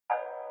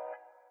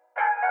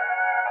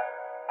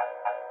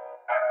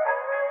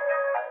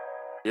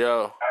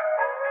Yo.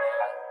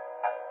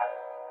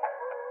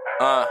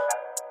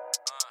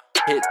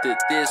 Hit the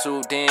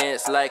thistle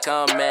dance like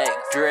I'm Mac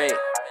Drake.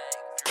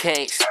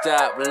 Can't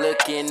stop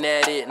looking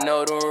at it,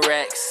 know them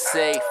racks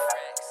safe.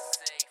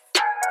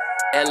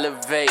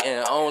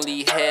 Elevating,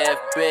 only half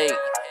baked.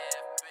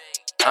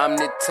 I'm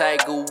the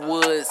Tiger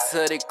Woods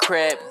of the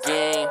crap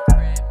game.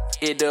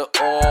 It'll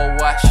all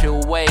wash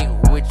away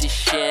with the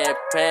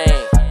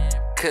champagne.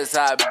 Cause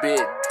I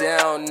bit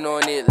down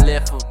on it,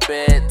 left a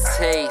bad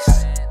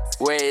taste.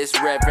 Where is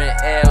Reverend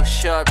Al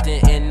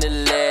Sharpton in the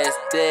last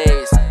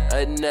days?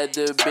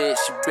 Another bitch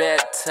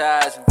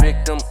baptized,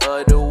 victim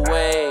of the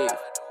wave.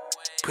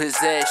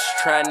 Possessed,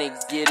 trying to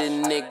get a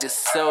nigga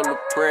solar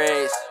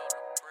praise.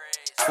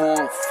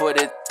 Food for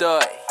the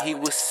thought, he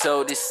was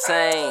so the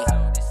same.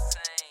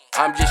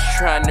 I'm just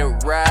trying to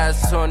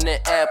rise on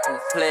the Apple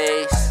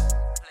place.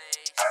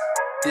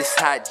 This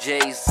hot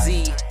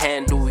Jay-Z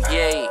handle,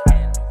 yay.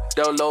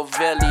 Dolo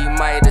Valley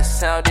might've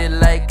sounded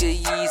like a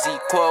Yeezy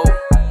quote.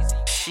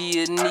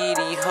 She a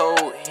needy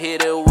hoe,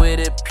 hit her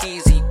with a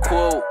peasy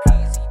quote.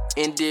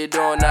 Ended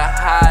on a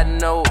high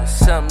note,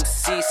 something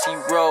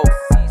CC wrote.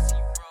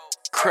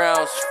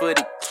 Crowns for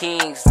the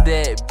kings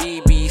that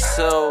BB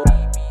sold.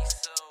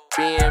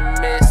 Being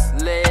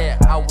misled,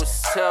 I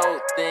was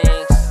told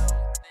things.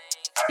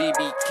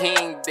 BB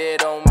King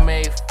dead on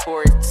May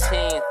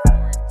 14th.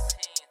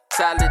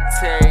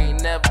 Solitary,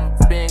 never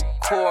been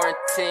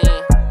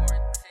quarantined.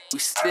 We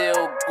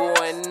still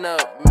going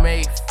up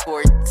May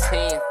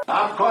 14th.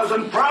 Stop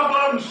causing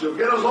problems. You'll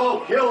get us all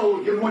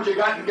killed. Give them what you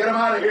got and get them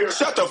out of here.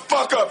 Shut the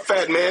fuck up,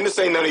 fat man. This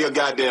ain't none of your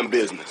goddamn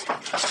business.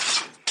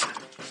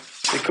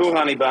 Be cool,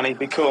 honey bunny.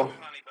 Be cool.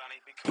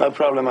 No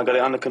problem. I got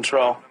it under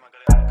control.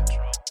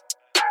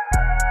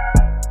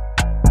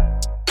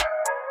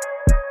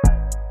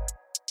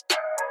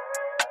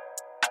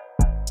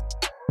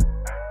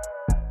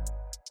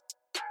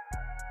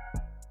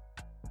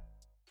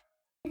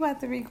 You about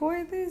to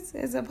record this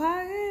as a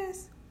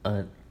podcast?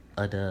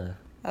 Okay.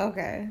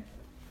 Damn,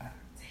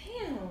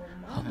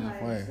 I'm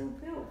like too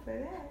built for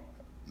that.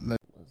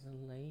 Was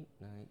a late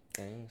night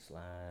thing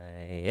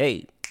slide.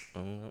 Hey.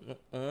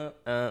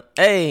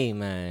 Hey,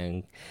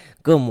 man.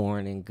 Good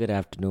morning, good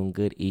afternoon,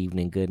 good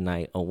evening, good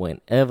night, or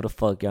whenever the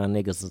fuck y'all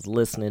niggas is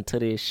listening to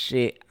this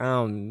shit.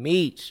 I'm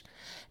Meech,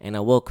 and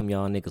I welcome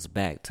y'all niggas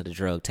back to the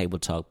Drug Table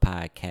Talk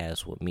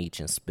podcast with Meech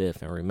and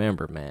Spiff. And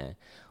remember, man,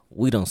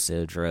 we don't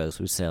sell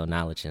drugs, we sell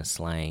knowledge and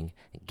slang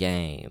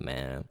game,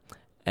 man.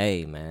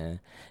 Hey,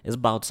 man, it's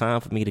about time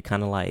for me to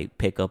kind of like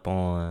pick up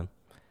on,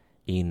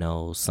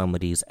 some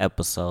of these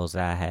episodes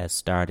that I had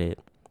started,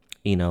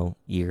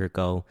 year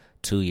ago,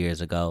 2 years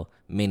ago,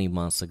 many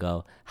months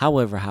ago,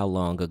 however, how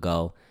long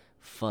ago.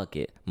 Fuck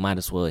it. Might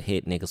as well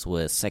hit niggas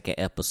with second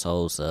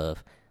episodes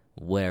of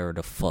where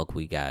the fuck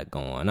we got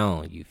going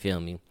on. You feel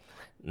me?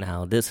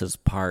 Now, this is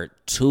part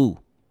 2,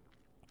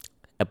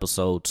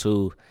 episode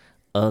 2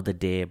 of the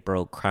Dead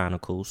Broke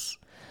Chronicles.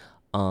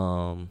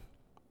 Yeah,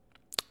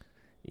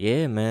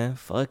 man.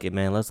 Fuck it,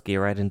 man. Let's get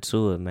right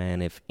into it,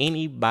 man. If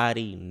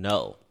anybody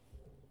know,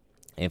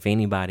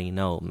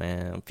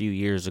 man, a few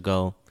years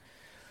ago,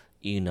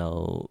 we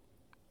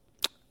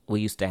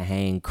used to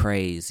hang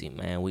crazy,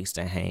 man. Me,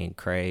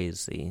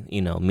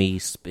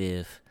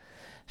 Spiff.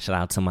 Shout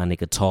out to my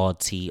nigga Tall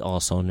T,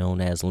 also known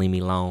as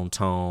Lemmy Long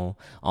Tone,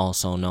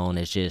 also known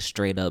as just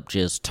straight up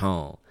just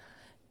Tone.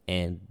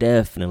 And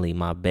definitely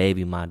my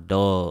baby, my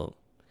dog,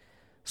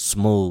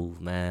 Smooth,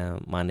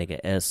 man. My nigga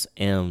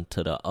SM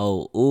to the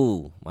O.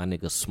 Ooh, my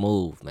nigga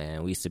Smooth,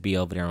 man. We used to be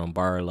over there on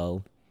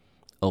Barlow,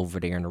 over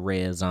there in the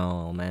red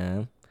zone,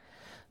 man.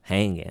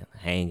 Hanging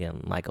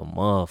like a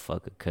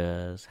motherfucker,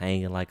 cuz.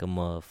 Hanging like a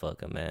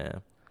motherfucker,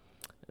 man.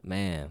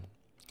 Man,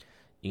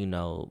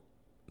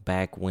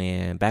 back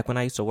when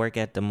I used to work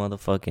at the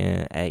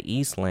motherfucking, at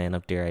Eastland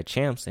up there at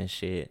Champs and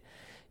shit,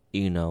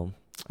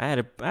 I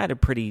had a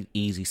pretty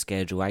easy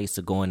schedule. I used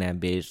to go in that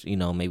bitch,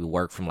 maybe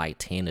work from like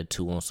 10 to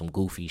 2 on some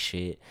goofy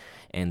shit.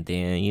 And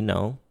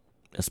then,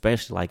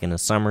 especially like in the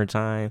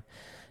summertime,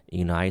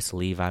 I used to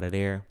leave out of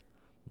there.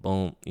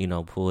 Boom,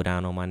 pull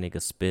down on my nigga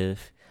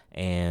Spiff.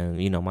 And,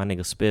 my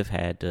nigga Spiff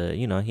had to,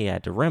 he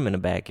had to rim in the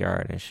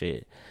backyard and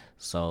shit.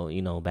 So,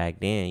 back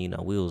then,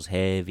 we was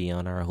heavy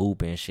on our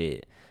hoop and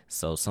shit.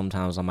 So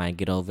sometimes I might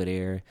get over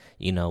there,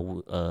 my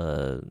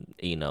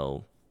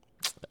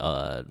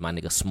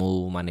nigga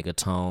Smooth, my nigga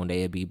Tone,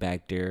 they'd be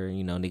back there,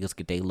 niggas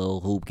get their little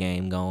hoop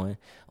game going.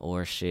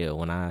 Or shit,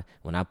 when I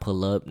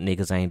pull up,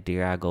 niggas ain't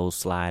there, I go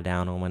slide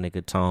down on my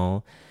nigga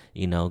Tone,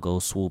 go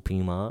swoop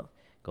him up,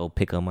 go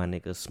pick up my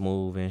nigga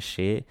Smooth and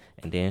shit.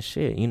 And then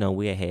shit,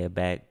 we'd head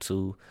back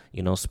to,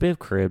 Spiff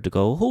crib to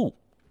go hoop.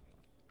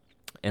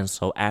 And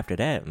so after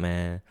that,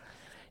 man,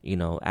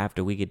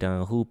 after we get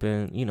done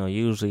hooping,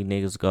 usually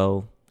niggas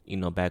go,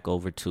 back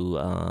over to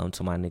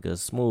my nigga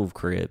Smooth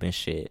crib and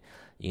shit.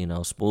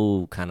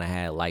 Smooth kind of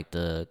had like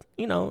the,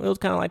 it was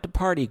kind of like the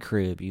party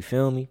crib, you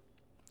feel me?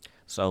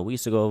 So we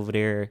used to go over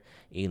there,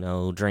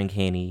 drink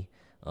Henny,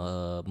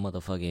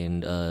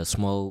 motherfucking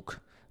smoke,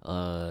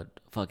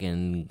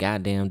 fucking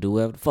goddamn do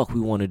whatever the fuck we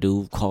want to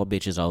do, call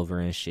bitches over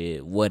and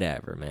shit,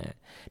 whatever, man.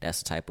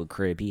 That's the type of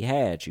crib he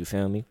had, you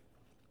feel me?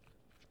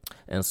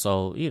 And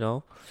so,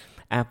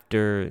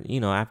 after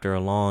a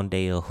long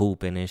day of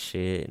hooping and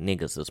shit,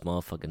 niggas is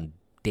motherfucking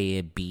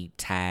deadbeat,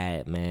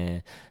 tired,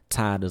 man.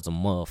 Tired as a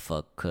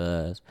motherfucker,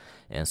 cuz.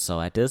 And so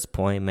at this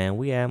point, man,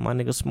 we had my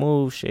nigga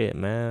Smooth shit,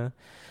 man.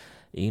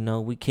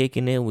 We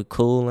kicking it, we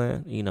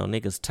cooling.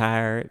 Niggas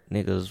tired,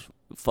 niggas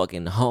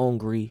fucking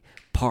hungry,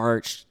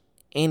 parched,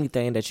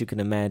 anything that you can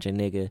imagine,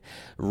 nigga.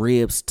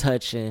 Ribs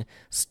touching,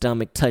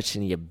 stomach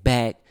touching your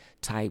back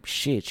type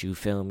shit, you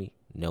feel me?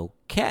 No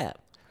cap.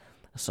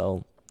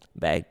 So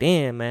back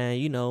then, man,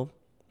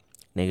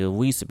 nigga,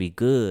 we used to be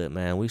good,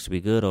 man. We used to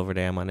be good over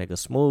there in my nigga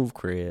Smooth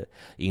crib.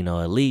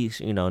 At least,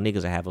 niggas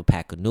would have a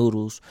pack of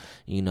noodles,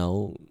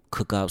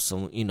 cook up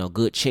some,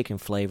 good chicken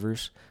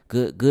flavors.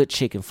 Good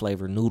chicken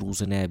flavor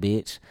noodles in that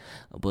bitch.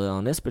 But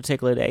on this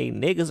particular day,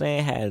 niggas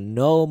ain't had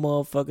no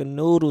motherfucking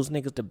noodles.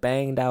 Niggas done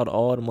banged out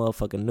all the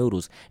motherfucking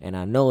noodles. And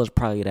I know it's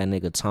probably that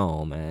nigga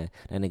Tone, man.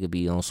 That nigga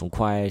be on some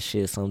quiet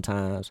shit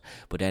sometimes,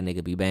 but that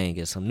nigga be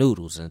banging some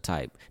noodles and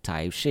type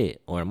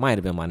shit. Or it might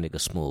have been my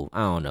nigga Smooth.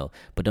 I don't know.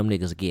 But them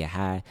niggas get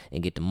high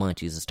and get the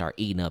munchies and start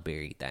eating up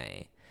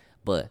everything.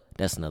 But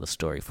that's another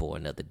story for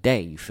another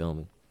day, you feel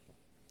me?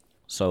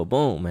 So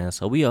boom, man.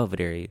 So we over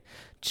there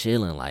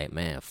chilling like,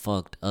 man,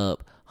 fucked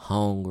up,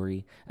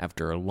 hungry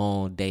after a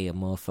long day of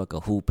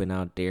motherfucker hooping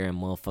out there in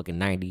motherfucking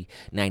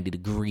 90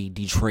 degree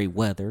Detroit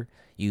weather.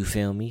 You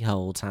feel me?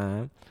 Whole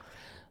time.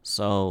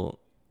 So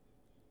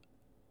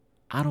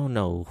I don't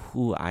know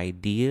who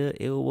idea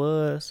it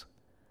was,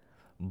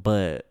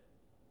 but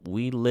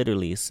we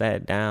literally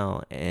sat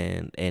down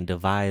and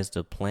devised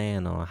a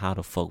plan on how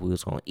the fuck we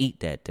was gonna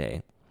eat that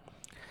day.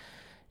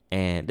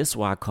 And this is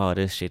why I call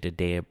this shit the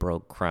Dead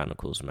Broke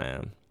Chronicles,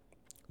 man.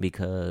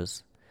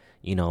 Because,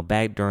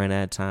 back during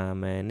that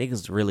time, man,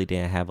 niggas really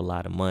didn't have a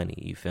lot of money,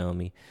 you feel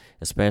me?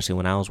 Especially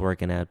when I was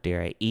working out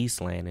there at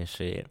Eastland and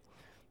shit.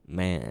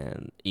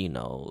 Man,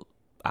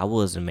 I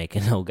wasn't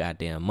making no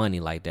goddamn money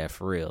like that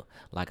for real.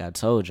 Like I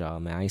told y'all,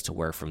 man, I used to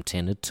work from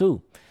 10 to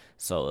 2.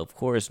 So, of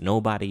course,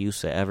 nobody used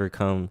to ever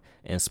come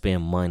and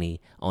spend money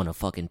on a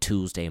fucking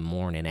Tuesday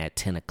morning at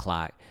 10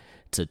 o'clock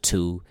to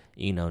 2.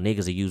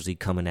 Niggas are usually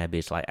coming that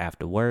bitch like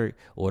after work,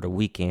 or the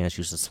weekends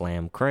used to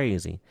slam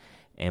crazy.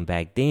 And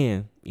back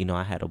then,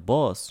 I had a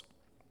boss,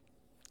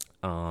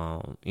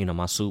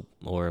 my soup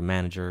or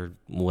manager,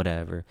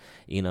 whatever,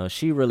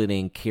 she really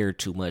didn't care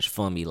too much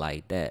for me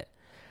like that.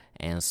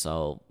 And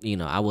so,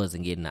 I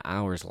wasn't getting the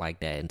hours like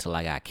that until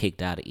I got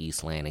kicked out of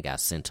Eastland and got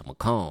sent to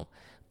Macomb.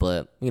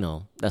 But,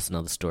 that's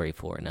another story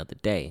for another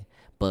day.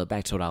 But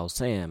back to what I was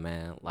saying,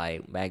 man,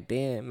 like back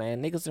then,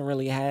 man, niggas didn't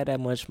really have that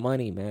much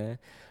money, man.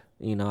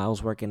 I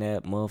was working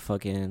at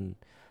motherfucking,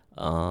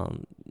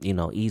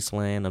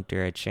 Eastland up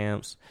there at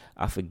Champs.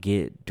 I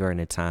forget during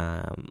the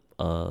time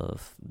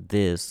of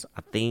this.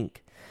 I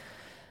think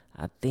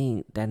that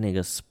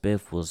nigga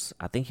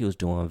Spiff he was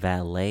doing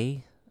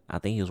valet. I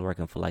think he was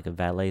working for like a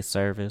valet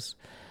service.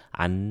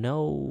 I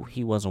know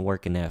he wasn't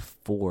working at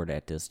Ford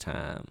at this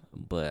time,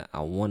 but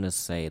I want to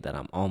say that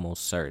I'm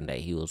almost certain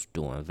that he was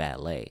doing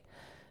valet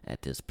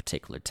at this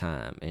particular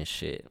time and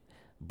shit.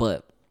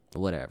 But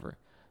whatever.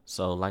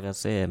 So, like I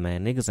said,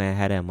 man, niggas ain't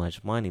had that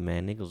much money,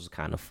 man. Niggas was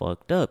kind of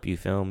fucked up, you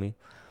feel me?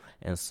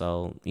 And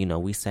so,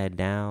 we sat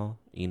down,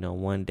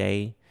 one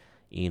day,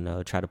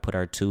 try to put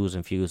our twos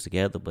and fews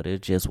together, but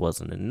it just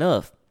wasn't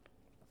enough.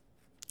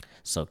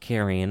 So,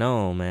 carrying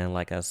on, man,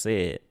 like I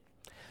said.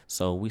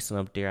 So, we sit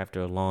up there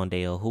after a long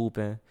day of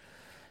hooping.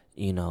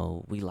 We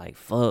like,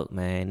 fuck,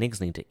 man,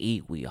 niggas need to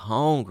eat. We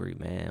hungry,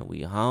 man.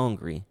 We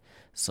hungry.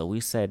 So,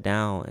 we sat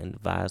down and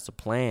devised a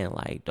plan,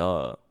 like,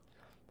 dog,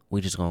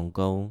 we just gonna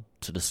go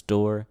to the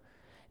store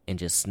and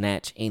just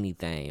snatch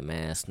anything,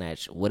 man.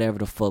 Snatch whatever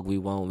the fuck we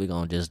want. We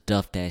gonna just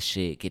duff that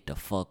shit, get the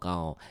fuck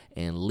on,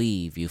 and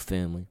leave, you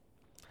feel me?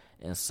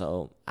 And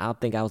so, I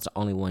don't think I was the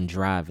only one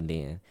driving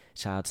then.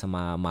 Shout out to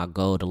my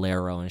gold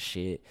Alero and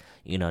shit.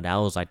 That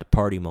was like the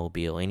party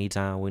mobile.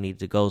 Anytime we needed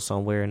to go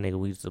somewhere, nigga,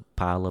 we used to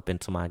pile up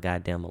into my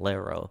goddamn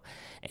Alero.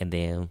 And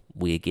then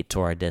we'd get to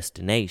our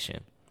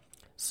destination.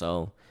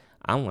 So,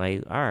 I'm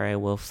like, all right,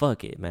 well,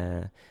 fuck it,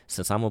 man.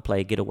 Since I'm going to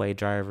play getaway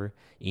driver,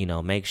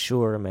 make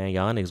sure, man,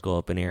 y'all niggas go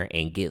up in there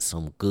and get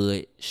some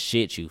good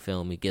shit, you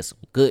feel me? Get some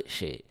good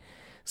shit.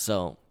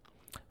 So,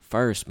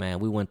 first, man,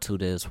 we went to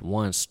this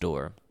one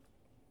store.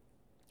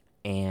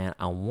 And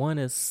I want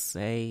to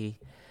say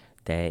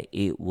that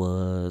it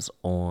was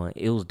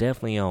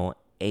definitely on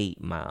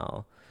 8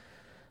 Mile.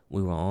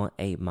 We were on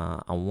 8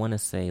 Mile. I want to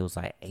say it was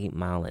like 8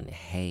 Mile and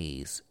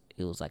Hayes.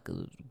 It was like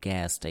a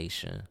gas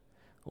station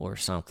or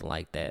something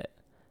like that.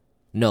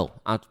 No,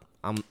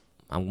 I'm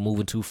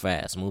moving too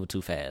fast.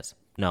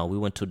 No, we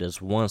went to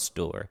this one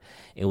store.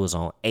 It was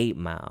on 8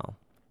 Mile.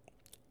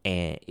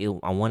 And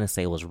I want to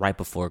say it was right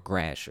before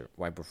Gratiot.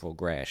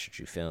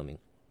 You feel me?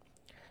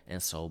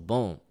 And so,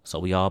 boom. So,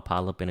 we all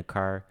pile up in the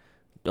car.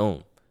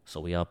 Boom. So,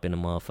 we up in the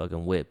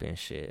motherfucking whip and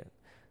shit.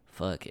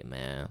 Fuck it,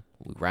 man.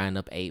 We riding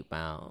up 8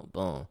 Mile.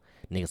 Boom.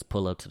 Niggas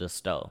pull up to the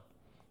store.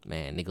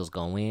 Man, niggas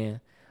go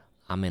in.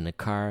 I'm in the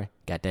car,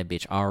 got that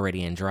bitch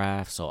already in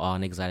drive, so all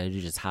niggas gotta do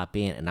is just hop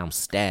in and I'm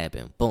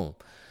stabbing. Boom.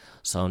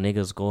 So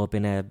niggas go up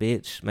in that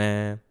bitch,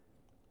 man.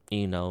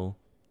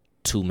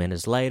 2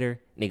 minutes later,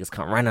 niggas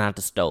come running out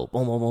the stove.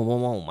 Boom, boom, boom,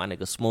 boom, boom. My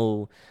nigga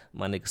Smooth,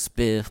 my nigga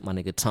Spiff, my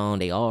nigga Tone,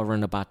 they all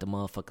run about the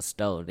motherfucking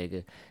stove,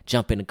 nigga.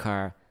 Jump in the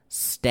car,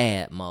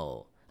 stab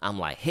mode. I'm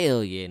like,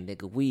 hell yeah,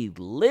 nigga, we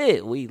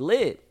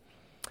lit.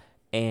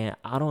 And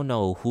I don't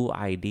know who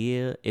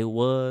idea it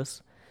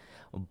was,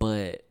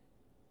 but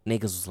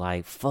niggas was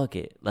like, fuck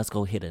it, let's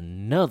go hit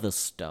another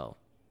stove.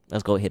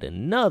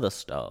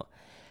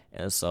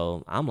 And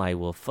so I'm like,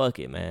 well, fuck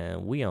it,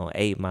 man. We on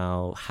 8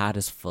 Mile, hot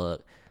as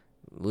fuck.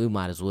 We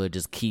might as well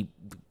just keep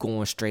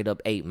going straight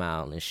up 8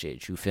 Mile and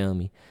shit, you feel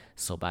me?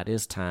 So by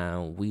this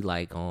time, we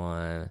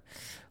on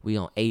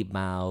 8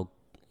 Mile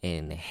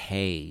and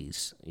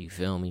Hayes, you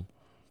feel me?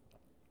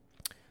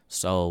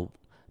 So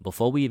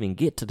before we even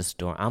get to the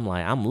store, I'm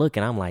like,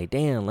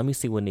 damn, let me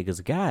see what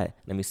niggas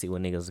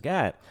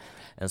got.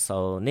 And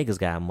so niggas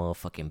got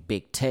motherfucking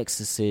big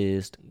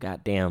Texases,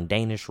 goddamn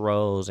Danish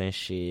rolls and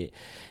shit.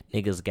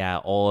 Niggas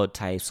got all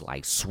types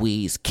like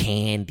sweets,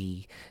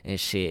 candy and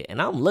shit.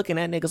 And I'm looking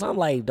at niggas, I'm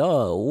like,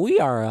 dog, we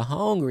are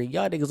hungry.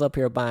 Y'all niggas up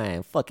here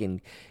buying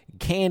fucking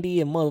candy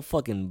and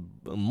motherfucking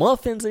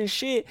muffins and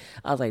shit.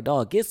 I was like,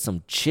 dog, get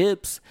some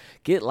chips,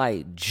 get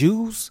like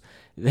juice.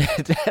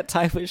 That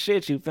type of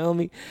shit, you feel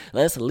me?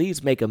 Let's at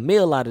least make a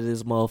meal out of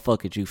this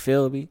motherfucker, you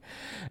feel me?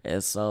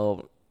 And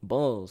so,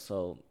 boom.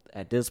 So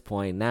at this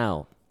point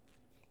now,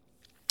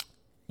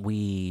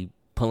 we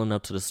pulling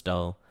up to the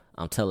store.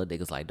 I'm telling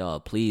niggas like,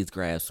 dog, please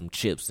grab some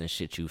chips and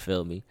shit, you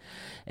feel me?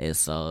 And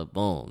so,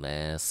 boom,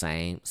 man,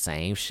 same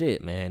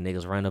shit, man.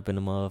 Niggas run up in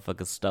the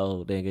motherfucking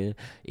store, nigga.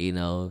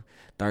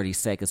 30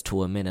 seconds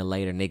to a minute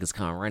later, niggas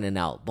come running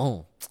out.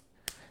 Boom.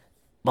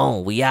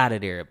 Boom, we out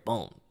of there.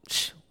 Boom.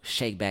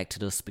 Shake back to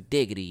the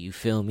spaghetti, you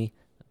feel me?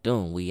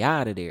 Boom, we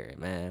out of there,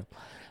 man.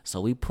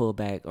 So we pull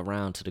back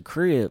around to the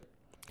crib.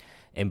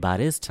 And by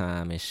this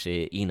time and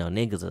shit,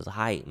 niggas is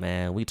hype,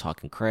 man. We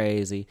talking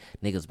crazy.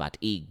 Niggas about to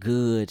eat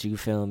good, you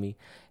feel me?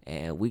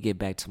 And we get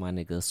back to my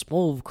nigga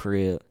Smooth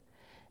crib.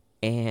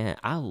 And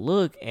I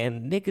look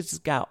and niggas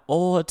just got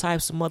all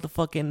types of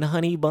motherfucking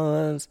honey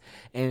buns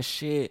and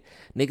shit.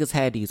 Niggas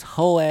had these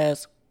whole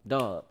ass,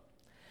 dog.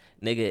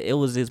 Nigga, it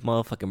was this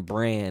motherfucking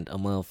brand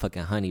of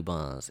motherfucking honey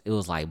buns. It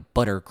was like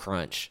Butter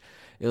Crunch.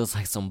 It was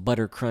like some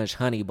Butter Crunch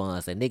honey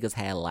buns. And niggas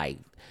had like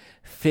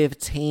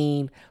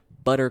 15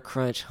 Butter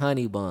Crunch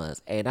honey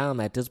buns. And I'm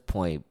at this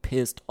point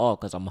pissed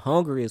off because I'm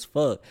hungry as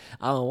fuck.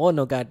 I don't want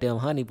no goddamn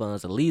honey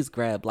buns. At least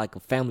grab like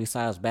a family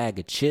size bag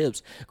of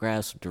chips,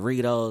 grab some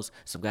Doritos,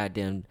 some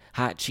goddamn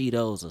hot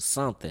Cheetos or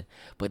something.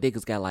 But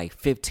niggas got like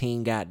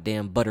 15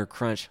 goddamn Butter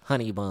Crunch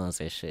honey buns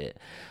and shit.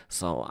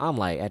 So I'm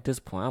like, at this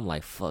point, I'm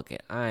like, fuck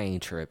it. I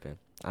ain't tripping,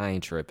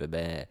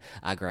 man.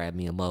 I grabbed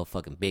me a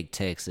motherfucking Big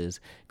Texas,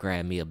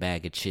 grabbed me a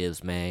bag of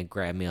chips, man,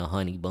 grabbed me a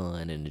honey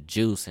bun and the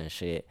juice and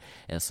shit.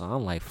 And so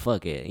I'm like,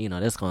 fuck it.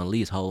 That's going to at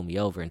least hold me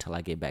over until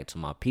I get back to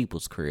my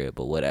people's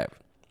crib or whatever.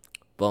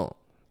 Boom.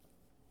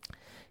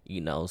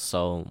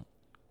 So,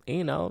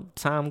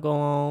 time go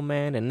on,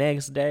 man. The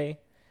next day,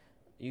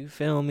 you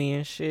feel me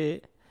and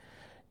shit.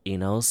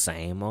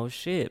 Same old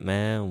shit,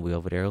 man. We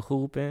over there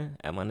hooping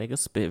at my nigga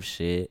Spiff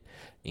shit.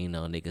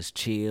 Niggas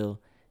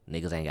chill.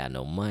 Niggas ain't got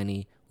no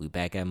money. We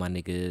back at my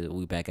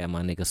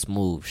nigga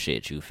Smooth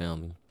shit, you feel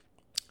me?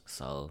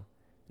 So,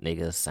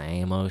 nigga,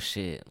 same old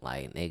shit.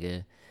 Like,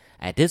 nigga,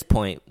 at this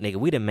point, nigga,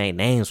 we done made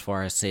names for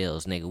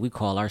ourselves, nigga. We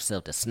call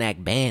ourselves the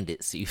Snack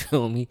Bandits, you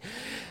feel me?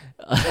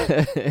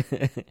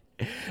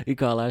 We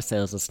call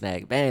ourselves the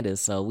Snack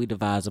Bandits. So we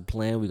devise a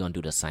plan. We gonna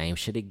do the same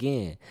shit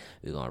again.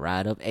 We gonna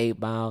ride up 8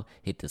 Mile,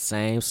 hit the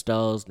same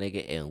stores,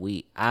 nigga, and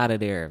we out of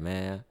there,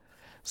 man.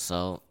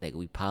 So, nigga,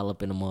 we pile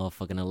up in the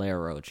motherfucking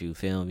Alero, you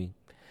feel me?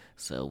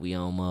 So, we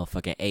on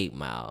motherfucking 8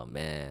 Mile,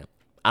 man.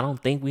 I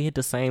don't think we hit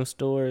the same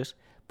stores,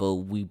 but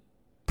we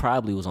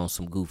probably was on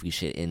some goofy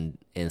shit and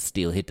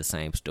still hit the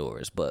same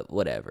stores. But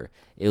whatever.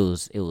 It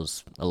was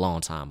a long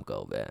time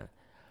ago, man.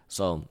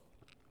 So,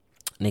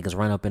 niggas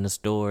run up in the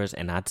stores,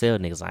 and I tell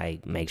niggas,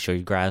 like, make sure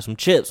you grab some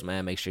chips,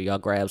 man. Make sure y'all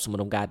grab some of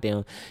them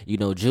goddamn,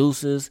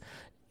 juices,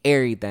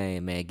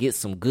 everything, man. Get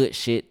some good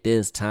shit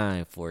this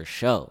time for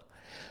sure.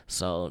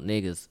 So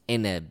niggas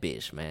in that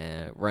bitch,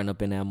 man. Run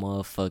up in that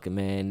motherfucker,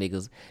 man.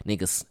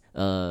 Niggas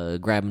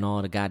grabbing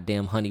all the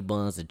goddamn honey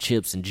buns and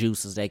chips and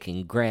juices they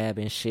can grab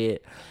and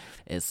shit.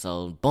 And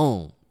so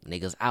boom,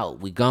 niggas out.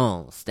 We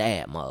gone.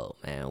 Stab mode,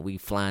 man. We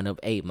flying up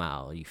 8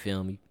 Mile, you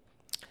feel me?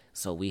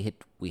 So we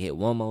hit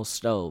one more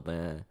stove,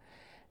 man.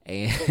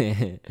 And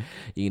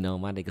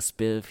my nigga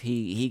Spiff,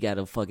 he got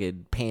a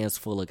fucking pants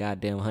full of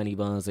goddamn honey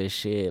buns and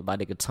shit. My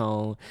nigga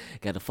Tone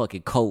got a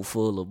fucking coat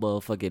full of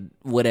motherfucking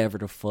whatever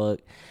the fuck.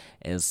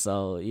 And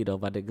so,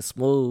 my nigga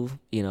Smooth,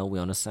 we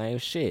on the same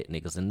shit.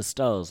 Niggas in the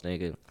stores,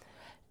 nigga.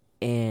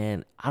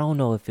 And I don't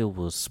know if it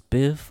was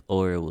Spiff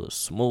or it was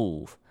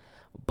Smooth,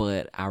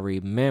 but I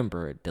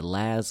remember the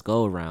last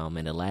go round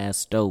and the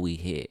last store we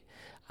hit.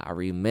 I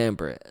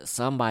remember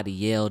somebody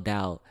yelled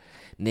out,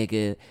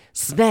 nigga,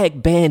 snack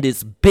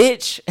bandits,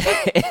 bitch.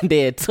 And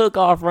then took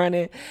off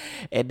running.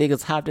 And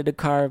niggas hopped in the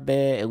car,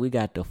 man, and we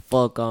got the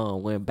fuck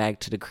on. Went back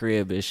to the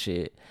crib and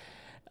shit.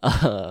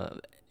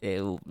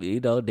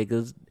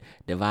 Niggas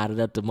divided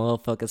up the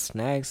motherfucking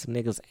snacks.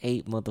 Niggas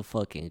ate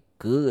motherfucking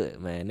good,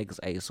 man. Niggas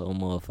ate so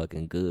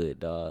motherfucking good,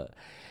 dog.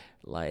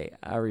 Like,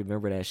 I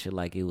remember that shit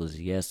like it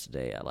was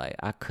yesterday. Like,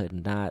 I could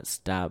not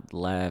stop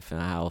laughing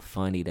how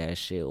funny that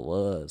shit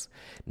was.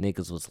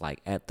 Niggas was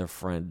like at the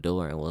front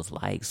door and was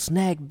like,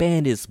 snack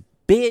bandits,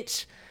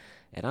 bitch.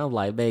 And I'm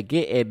like, man,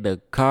 get in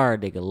the car,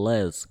 nigga.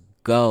 Let's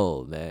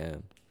go,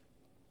 man.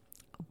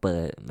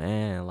 But,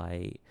 man,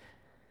 like,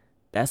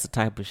 that's the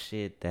type of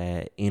shit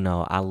that,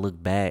 I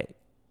look back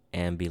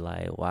and be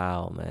like,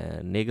 wow,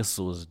 man, niggas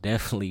was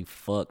definitely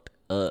fucked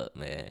up,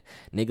 man.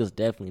 Niggas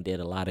definitely did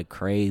a lot of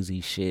crazy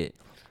shit,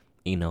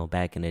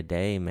 back in the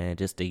day, man,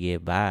 just to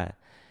get by.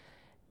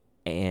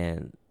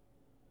 And,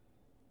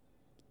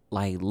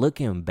 like,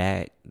 looking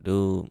back at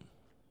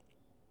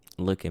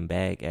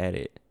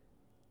it,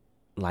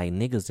 like,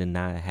 niggas did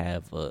not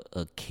have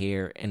a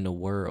care in the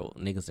world.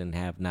 Niggas didn't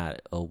have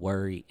not a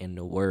worry in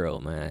the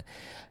world, man.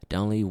 The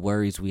only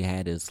worries we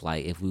had is,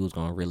 like, if we was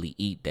gonna really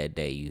eat that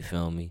day, you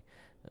feel me?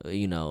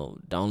 The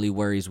only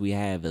worries we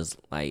have is,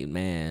 like,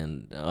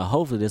 man,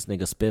 hopefully this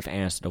nigga Spiff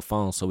answer the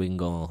phone so we can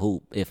go and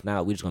hoop. If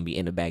not, we just gonna be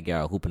in the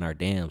backyard hooping our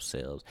damn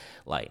selves.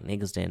 Like,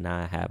 niggas did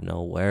not have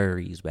no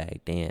worries back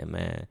then,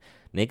 man.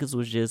 Niggas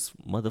was just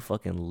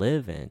motherfucking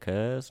living,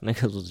 cuz.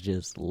 Niggas was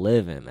just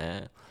living,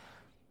 man.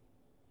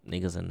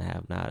 Niggas didn't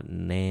have not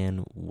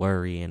nan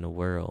worry in the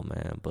world,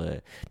 man.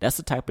 But that's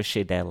the type of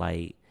shit that,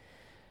 like,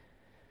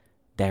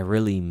 that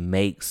really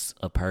makes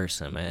a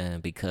person, man,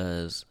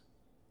 because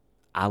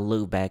I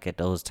look back at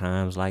those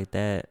times like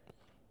that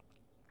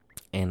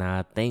and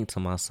I think to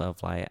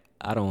myself, like,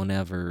 I don't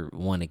ever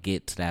want to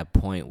get to that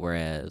point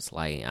whereas,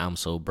 like, I'm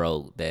so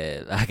broke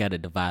that I got to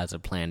devise a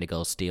plan to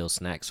go steal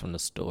snacks from the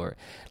store.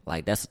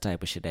 Like, that's the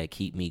type of shit that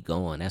keep me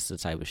going. That's the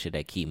type of shit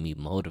that keep me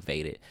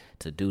motivated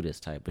to do this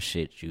type of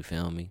shit, you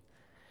feel me?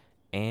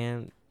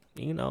 And,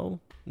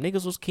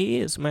 niggas was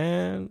kids,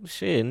 man.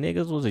 Shit,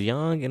 niggas was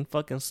young and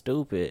fucking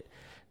stupid.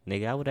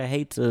 Nigga, I would have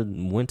hate to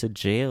went to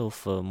jail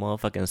for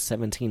motherfucking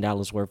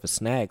 $17 worth of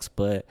snacks,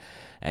 but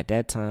at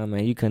that time,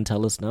 man, you couldn't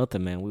tell us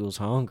nothing, man. We was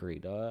hungry,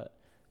 dog.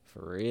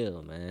 For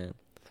real, man.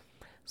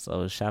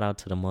 So shout out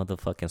to the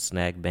motherfucking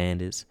snack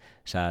bandits.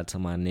 Shout out to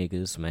my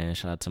niggas, man.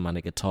 Shout out to my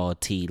nigga Tall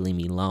T, Leave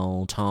Me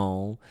Alone,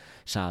 Tone.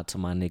 Shout out to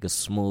my nigga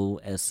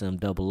Smooth,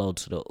 SM00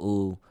 to the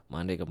ooh.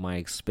 My nigga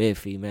Mike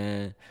Spiffy,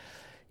 man.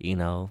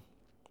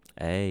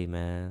 Hey,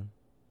 man.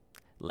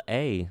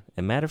 Hey, as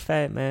a matter of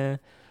fact, man,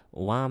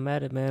 while I'm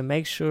at it, man,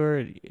 make sure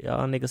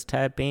y'all niggas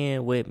tap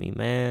in with me,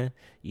 man.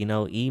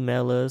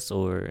 Email us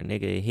or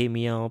nigga hit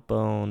me up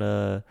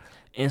on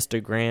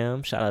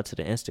Instagram. Shout out to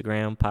the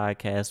Instagram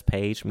podcast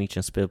page, Meech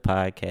and Spit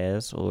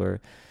Podcast,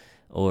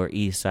 or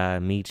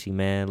Eastside Meechy,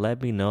 man.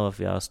 Let me know if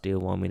y'all still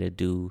want me to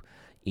do,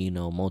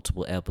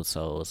 multiple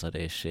episodes of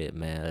this shit,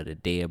 man. Of the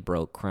Dead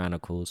Broke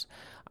Chronicles.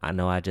 I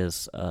know I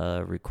just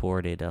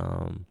recorded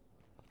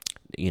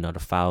the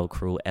Foul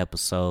Crew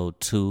episode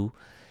 2.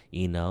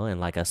 And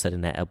like I said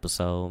in that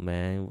episode,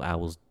 man, I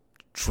was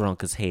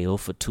drunk as hell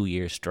for 2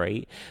 years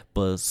straight,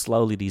 but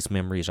slowly these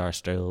memories are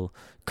still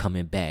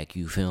coming back,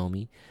 you feel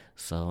me?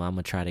 So I'm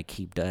gonna try to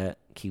keep that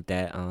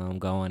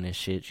going and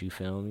shit, you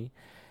feel me?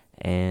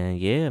 And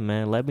yeah,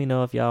 man, let me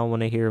know if y'all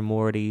want to hear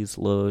more of these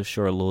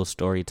little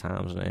story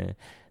times, man.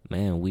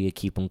 Man, we'll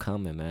keep them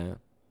coming, man.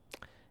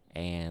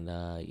 And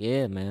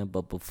yeah, man,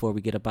 but before we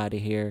get up out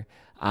of here,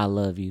 I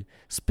love you,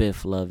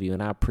 Spiff love you,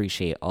 and I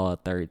appreciate all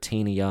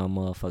 13 of y'all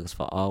motherfuckers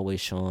for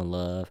always showing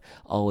love,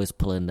 always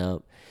pulling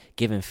up,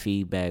 giving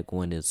feedback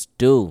when it's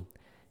due.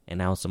 And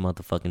that was the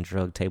motherfucking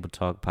Drug Table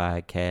Talk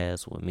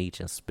podcast with Meech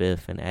and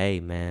Spiff. And hey,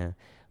 man,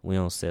 we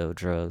don't sell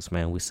drugs,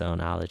 man. We sell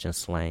knowledge and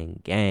slang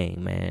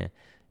gang, man.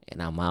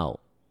 And I'm out.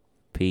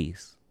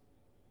 Peace.